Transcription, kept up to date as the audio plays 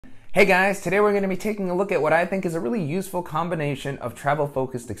Hey guys, today we're going to be taking a look at what I think is a really useful combination of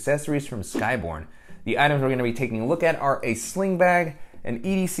travel-focused accessories from Skyborne. The items we're going to be taking a look at are a sling bag, an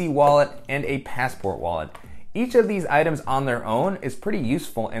EDC wallet, and a passport wallet. Each of these items on their own is pretty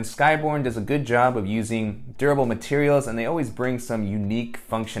useful, and Skyborne does a good job of using durable materials, and they always bring some unique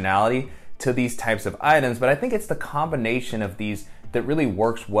functionality to these types of items, but I think it's the combination of these that really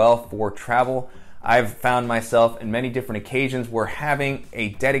works well for travel. I've found myself in many different occasions where having a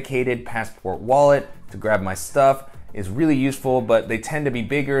dedicated passport wallet to grab my stuff is really useful, but they tend to be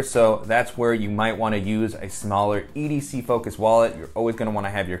bigger, so that's where you might want to use a smaller EDC focused wallet. You're always going to want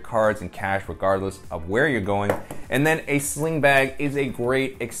to have your cards and cash regardless of where you're going. And then a sling bag is a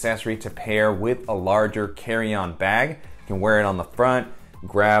great accessory to pair with a larger carry-on bag. You can wear it on the front,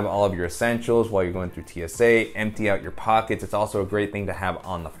 grab all of your essentials while you're going through TSA, empty out your pockets. It's also a great thing to have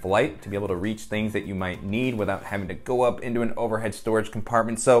on the flight to be able to reach things that you might need without having to go up into an overhead storage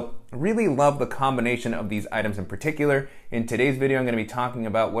compartment. So really love the combination of these items in particular. In today's video, I'm going to be talking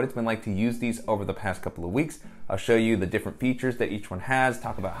about what it's been like to use these over the past couple of weeks. I'll show you the different features that each one has,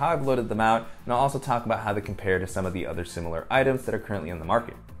 talk about how I've loaded them out, and I'll also talk about how they compare to some of the other similar items that are currently on the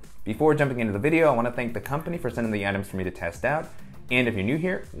market. Before jumping into the video, I want to thank the company for sending the items for me to test out. And if you're new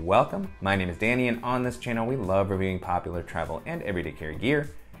here, welcome. My name is Danny, and on this channel, we love reviewing popular travel and everyday carry gear.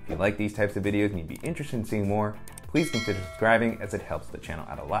 If you like these types of videos and you'd be interested in seeing more, please consider subscribing as it helps the channel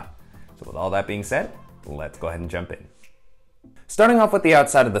out a lot. So with all that being said, let's go ahead and jump in. Starting off with the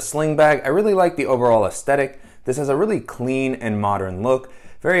outside of the sling bag, I really like the overall aesthetic. This has a really clean and modern look,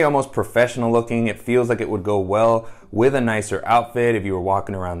 very almost professional looking. It feels like it would go well with a nicer outfit if you were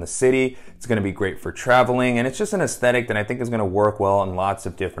walking around the city. It's going to be great for traveling, and it's just an aesthetic that I think is going to work well in lots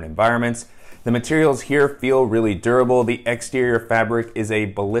of different environments. The materials here feel really durable. The exterior fabric is a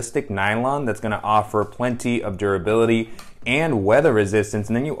ballistic nylon that's going to offer plenty of durability and weather resistance,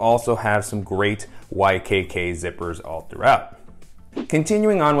 and then you also have some great YKK zippers all throughout.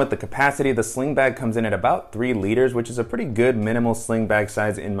 Continuing on with the capacity, the sling bag comes in at about 3 liters, which is a pretty good minimal sling bag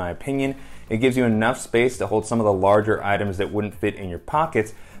size in my opinion. It gives you enough space to hold some of the larger items that wouldn't fit in your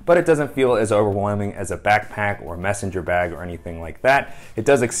pockets, but it doesn't feel as overwhelming as a backpack or messenger bag or anything like that. It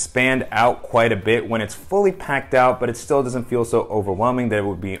does expand out quite a bit when it's fully packed out, but it still doesn't feel so overwhelming that it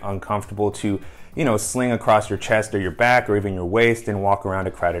would be uncomfortable to, sling across your chest or your back or even your waist and walk around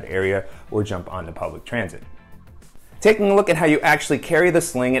a crowded area or jump onto public transit. Taking a look at how you actually carry the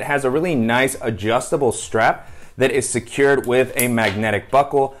sling, it has a really nice adjustable strap that is secured with a magnetic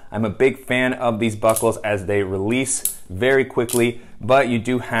buckle. I'm a big fan of these buckles as they release very quickly, but you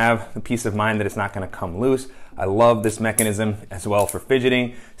do have the peace of mind that it's not going to come loose. I love this mechanism as well for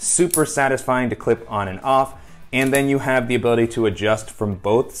fidgeting. Super satisfying to clip on and off. And then you have the ability to adjust from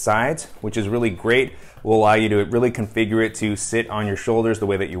both sides, which is really great. Will allow you to really configure it to sit on your shoulders the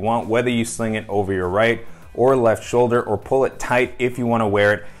way that you want, whether you sling it over your right or left shoulder, or pull it tight if you want to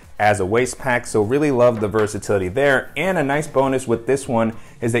wear it as a waist pack. So really love the versatility there. And a nice bonus with this one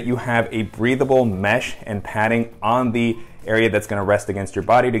is that you have a breathable mesh and padding on the area that's going to rest against your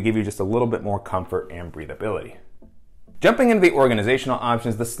body to give you just a little bit more comfort and breathability. Jumping into the organizational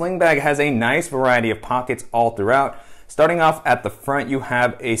options, the sling bag has a nice variety of pockets all throughout. Starting off at the front, you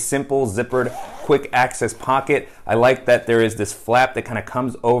have a simple zippered quick access pocket. I like that there is this flap that kind of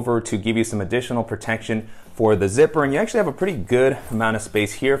comes over to give you some additional protection for the zipper, and you actually have a pretty good amount of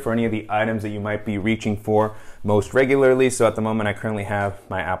space here for any of the items that you might be reaching for most regularly. So at the moment, I currently have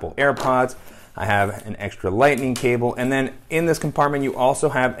my Apple AirPods. I have an extra lightning cable, and then in this compartment, you also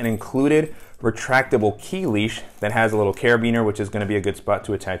have an included retractable key leash that has a little carabiner, which is going to be a good spot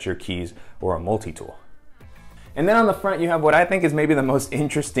to attach your keys or a multi-tool. And then on the front, you have what I think is maybe the most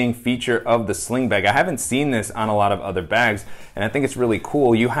interesting feature of the sling bag. I haven't seen this on a lot of other bags, and I think it's really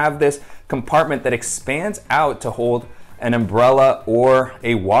cool. You have this compartment that expands out to hold an umbrella or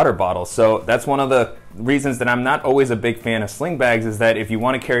a water bottle. So that's one of the reasons that I'm not always a big fan of sling bags, is that if you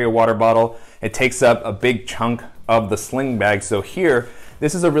want to carry a water bottle, it takes up a big chunk of the sling bag. So here,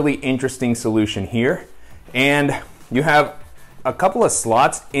 this is a really interesting solution here. And you have a couple of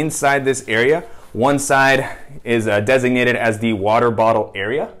slots inside this area. One side is designated as the water bottle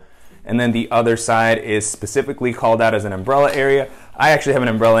area, and then the other side is specifically called out as an umbrella area. I actually have an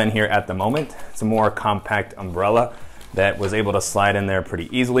umbrella in here at the moment. It's a more compact umbrella that was able to slide in there pretty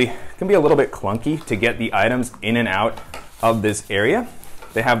easily. It can be a little bit clunky to get the items in and out of this area.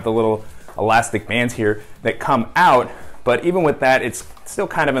 They have the little elastic bands here that come out, but even with that, it's still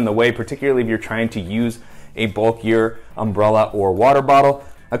kind of in the way, particularly if you're trying to use a bulkier umbrella or water bottle.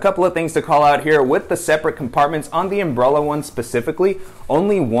 A couple of things to call out here with the separate compartments. On the umbrella one specifically,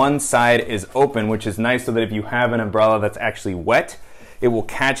 only one side is open, which is nice so that if you have an umbrella that's actually wet, it will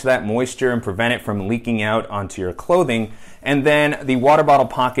catch that moisture and prevent it from leaking out onto your clothing. And then the water bottle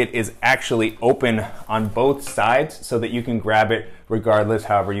pocket is actually open on both sides so that you can grab it regardless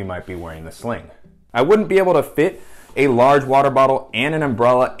however you might be wearing the sling. I wouldn't be able to fit a large water bottle and an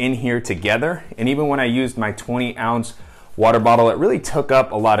umbrella in here together, and even when I used my 20-ounce water bottle, it really took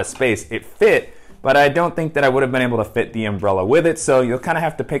up a lot of space. It fit, but I don't think that I would have been able to fit the umbrella with it, so you'll kind of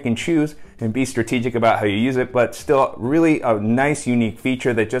have to pick and choose and be strategic about how you use it, but still really a nice unique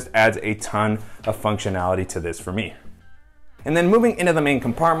feature that just adds a ton of functionality to this for me. And then moving into the main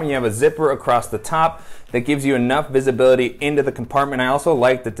compartment, you have a zipper across the top that gives you enough visibility into the compartment. I also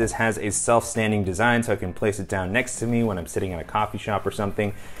like that this has a self-standing design, so I can place it down next to me when I'm sitting in a coffee shop or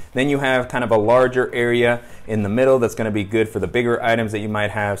something. Then you have kind of a larger area in the middle that's going to be good for the bigger items that you might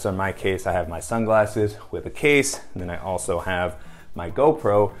have. So in my case, I have my sunglasses with a case, and then I also have my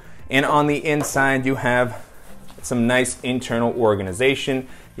GoPro. And on the inside, you have some nice internal organization.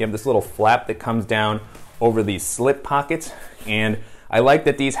 You have this little flap that comes down over these slip pockets, and I like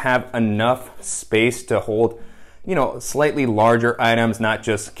that these have enough space to hold, you know, slightly larger items, not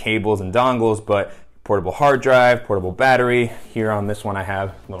just cables and dongles, but portable hard drive, portable battery. Here on this one I have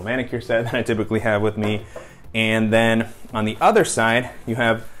a little manicure set that I typically have with me. And then on the other side, you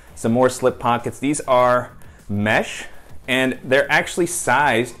have some more slip pockets. These are mesh, and they're actually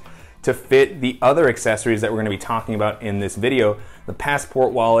sized to fit the other accessories that we're gonna be talking about in this video, the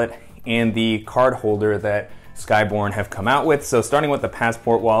passport wallet and the card holder that Skyborne have come out with. So starting with the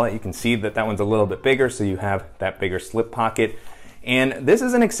passport wallet, you can see that that one's a little bit bigger, so you have that bigger slip pocket. And this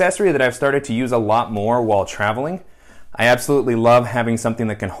is an accessory that I've started to use a lot more while traveling. I absolutely love having something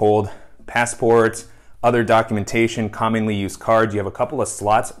that can hold passports, other documentation, commonly used cards. You have a couple of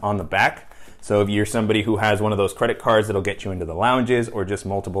slots on the back. So if you're somebody who has one of those credit cards that'll get you into the lounges or just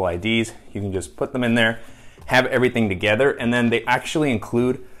multiple IDs, you can just put them in there, have everything together, and then they actually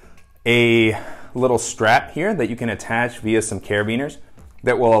include a little strap here that you can attach via some carabiners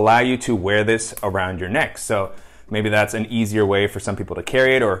that will allow you to wear this around your neck. So maybe that's an easier way for some people to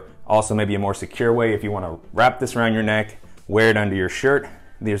carry it, or also maybe a more secure way if you want to wrap this around your neck, wear it under your shirt.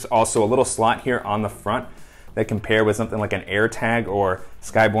 There's also a little slot here on the front that can pair with something like an AirTag, or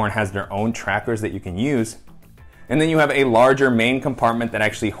Skyborne has their own trackers that you can use. And then you have a larger main compartment that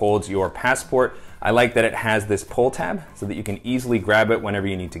actually holds your passport. I like that it has this pull tab so that you can easily grab it whenever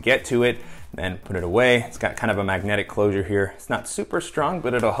you need to get to it and put it away. It's got kind of a magnetic closure here. It's not super strong,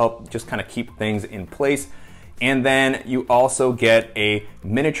 but it'll help just kind of keep things in place. And then you also get a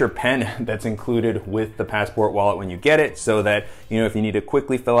miniature pen that's included with the passport wallet when you get it, so that, you know, if you need to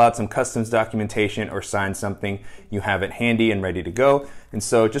quickly fill out some customs documentation or sign something, you have it handy and ready to go. And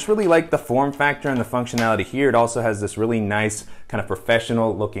so just really like the form factor and the functionality here. It also has this really nice kind of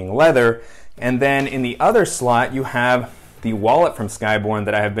professional looking leather. And then in the other slot, you have the wallet from Skyborne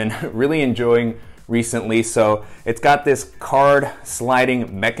that I have been really enjoying recently. So it's got this card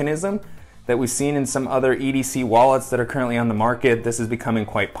sliding mechanism that we've seen in some other EDC wallets that are currently on the market. This is becoming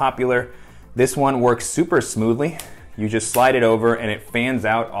quite popular. This one works super smoothly. You just slide it over and it fans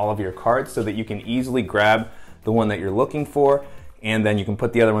out all of your cards so that you can easily grab the one that you're looking for, and then you can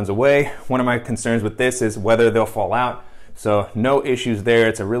put the other ones away. One of my concerns with this is whether they'll fall out. So no issues there.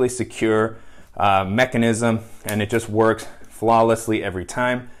 It's a really secure mechanism, and it just works flawlessly every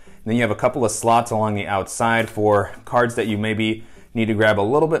time. And then you have a couple of slots along the outside for cards that you maybe need to grab a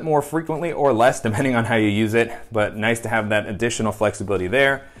little bit more frequently or less, depending on how you use it, but nice to have that additional flexibility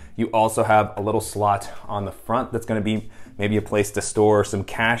there. You also have a little slot on the front that's going to be maybe a place to store some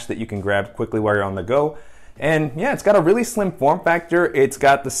cash that you can grab quickly while you're on the go. And yeah, it's got a really slim form factor. It's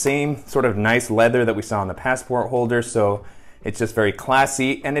got the same sort of nice leather that we saw on the passport holder, so it's just very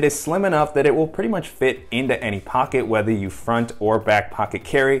classy, and it is slim enough that it will pretty much fit into any pocket, whether you front or back pocket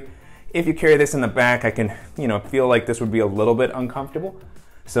carry. If you carry this in the back, I can, you know, feel like this would be a little bit uncomfortable.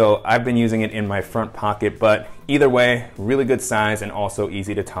 So I've been using it in my front pocket, but either way, really good size and also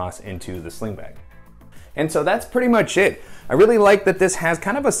easy to toss into the sling bag. And so that's pretty much it. I really like that this has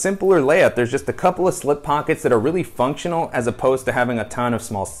kind of a simpler layout. There's just a couple of slip pockets that are really functional, as opposed to having a ton of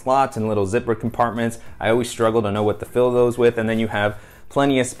small slots and little zipper compartments. I always struggle to know what to fill those with. And then you have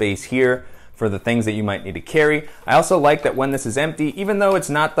plenty of space here for the things that you might need to carry. I also like that when this is empty, even though it's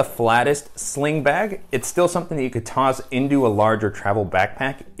not the flattest sling bag, it's still something that you could toss into a larger travel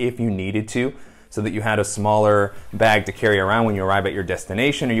backpack if you needed to, so that you had a smaller bag to carry around when you arrive at your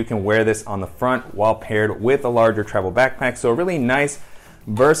destination, or you can wear this on the front while paired with a larger travel backpack. So a really nice,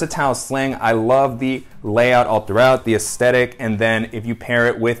 versatile sling. I love the layout all throughout, the aesthetic, and then if you pair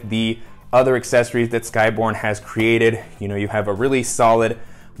it with the other accessories that Skyborne has created, you know, you have a really solid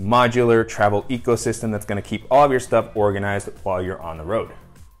modular travel ecosystem that's gonna keep all of your stuff organized while you're on the road.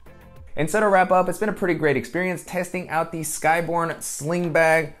 And so to wrap up, it's been a pretty great experience testing out the Skyborne Sling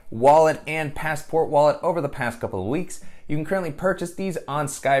Bag, Wallet, and Passport Wallet over the past couple of weeks. You can currently purchase these on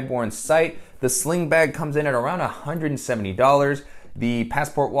Skyborne's site. The Sling Bag comes in at around $170. The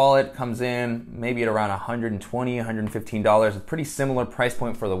Passport Wallet comes in maybe at around $120, $115, a pretty similar price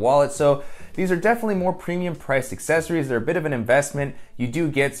point for the wallet. So these are definitely more premium priced accessories. They're a bit of an investment. You do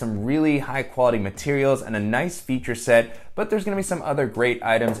get some really high quality materials and a nice feature set, but there's gonna be some other great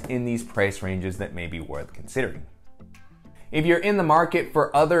items in these price ranges that may be worth considering. If you're in the market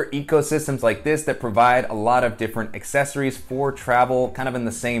for other ecosystems like this that provide a lot of different accessories for travel, kind of in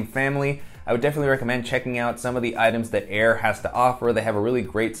the same family, I would definitely recommend checking out some of the items that Air has to offer. They have a really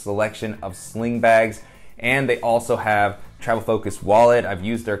great selection of sling bags, and they also have travel focused wallet. I've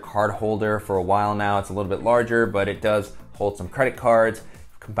used their card holder for a while now. It's a little bit larger, but it does hold some credit cards.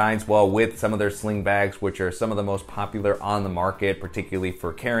 Combines well with some of their sling bags, which are some of the most popular on the market, particularly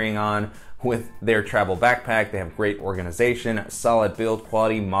for carrying on with their travel backpack. They have great organization, solid build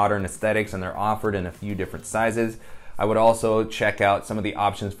quality, modern aesthetics, and they're offered in a few different sizes. I would also check out some of the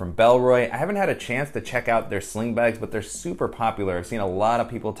options from Bellroy. I haven't had a chance to check out their sling bags, but they're super popular. I've seen a lot of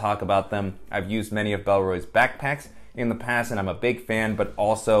people talk about them. I've used many of Bellroy's backpacks in the past, and I'm a big fan, but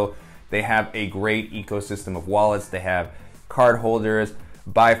also they have a great ecosystem of wallets. They have card holders,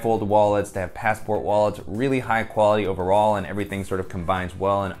 bifold wallets, they have passport wallets, really high quality overall, and everything sort of combines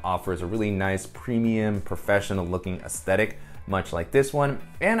well and offers a really nice premium professional looking aesthetic, much like this one.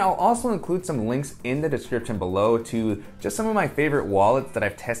 And I'll also include some links in the description below to just some of my favorite wallets that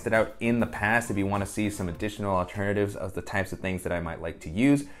I've tested out in the past if you want to see some additional alternatives of the types of things that I might like to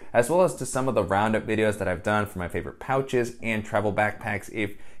use, as well as to some of the roundup videos that I've done for my favorite pouches and travel backpacks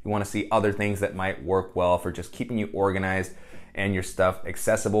if you want to see other things that might work well for just keeping you organized and your stuff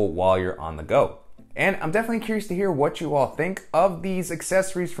accessible while you're on the go. And I'm definitely curious to hear what you all think of these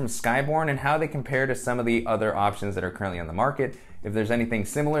accessories from Skyborne and how they compare to some of the other options that are currently on the market. If there's anything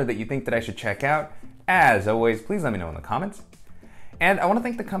similar that you think that I should check out, as always, please let me know in the comments. And I want to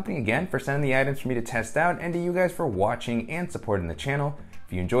thank the company again for sending the items for me to test out, and to you guys for watching and supporting the channel.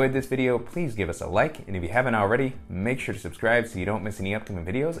 If you enjoyed this video, please give us a like, and if you haven't already, make sure to subscribe so you don't miss any upcoming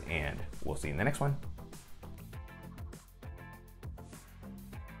videos, and we'll see you in the next one.